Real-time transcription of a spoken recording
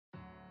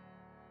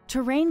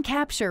Terrain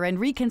capture and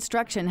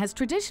reconstruction has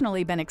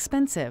traditionally been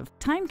expensive,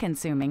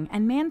 time-consuming,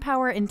 and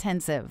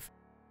manpower-intensive.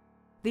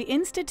 The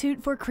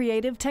Institute for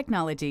Creative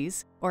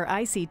Technologies, or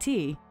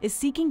ICT, is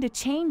seeking to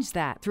change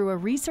that through a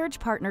research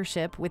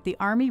partnership with the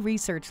Army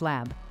Research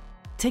Lab.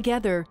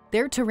 Together,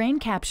 their terrain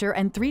capture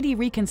and 3D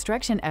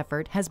reconstruction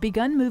effort has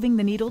begun moving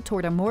the needle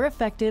toward a more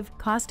effective,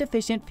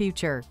 cost-efficient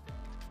future.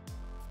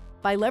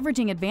 By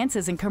leveraging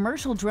advances in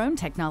commercial drone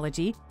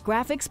technology,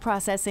 graphics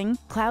processing,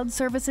 cloud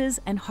services,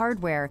 and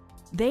hardware,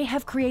 they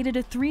have created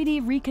a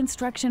 3D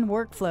reconstruction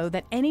workflow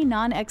that any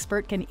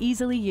non-expert can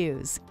easily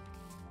use.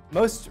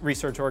 Most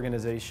research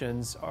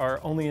organizations are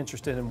only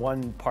interested in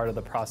one part of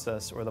the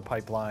process or the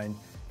pipeline,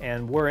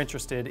 and we're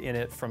interested in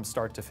it from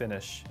start to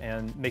finish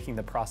and making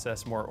the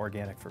process more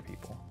organic for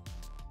people.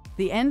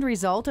 The end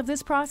result of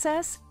this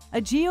process? A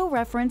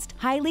geo-referenced,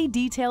 highly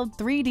detailed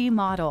 3D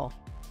model.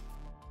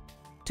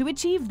 To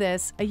achieve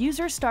this, a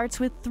user starts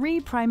with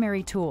 3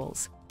 primary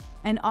tools: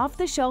 an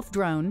off-the-shelf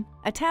drone,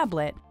 a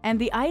tablet, and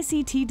the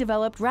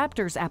ICT-developed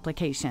Raptors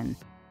application,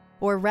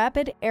 or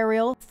Rapid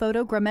Aerial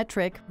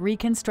Photogrammetric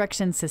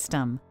Reconstruction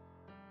System.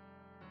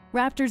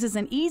 Raptors is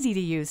an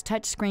easy-to-use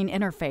touchscreen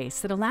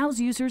interface that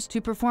allows users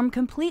to perform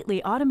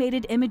completely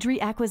automated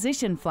imagery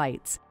acquisition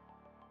flights.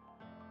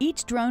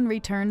 Each drone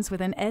returns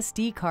with an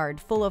SD card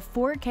full of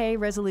 4K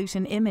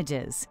resolution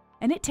images,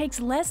 and it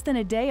takes less than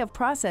a day of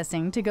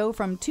processing to go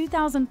from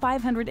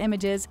 2,500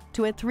 images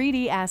to a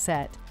 3D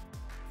asset.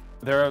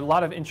 There are a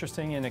lot of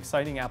interesting and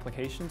exciting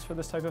applications for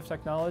this type of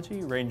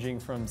technology, ranging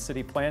from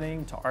city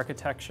planning to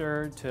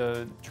architecture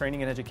to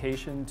training and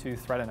education to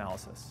threat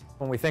analysis.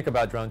 When we think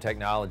about drone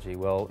technology,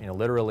 well,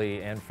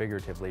 literally and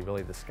figuratively,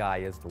 really the sky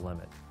is the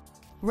limit.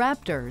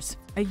 Raptors,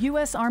 a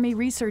U.S. Army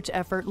research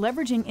effort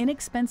leveraging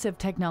inexpensive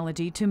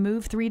technology to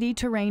move 3D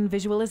terrain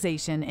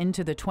visualization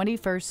into the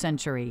 21st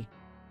century.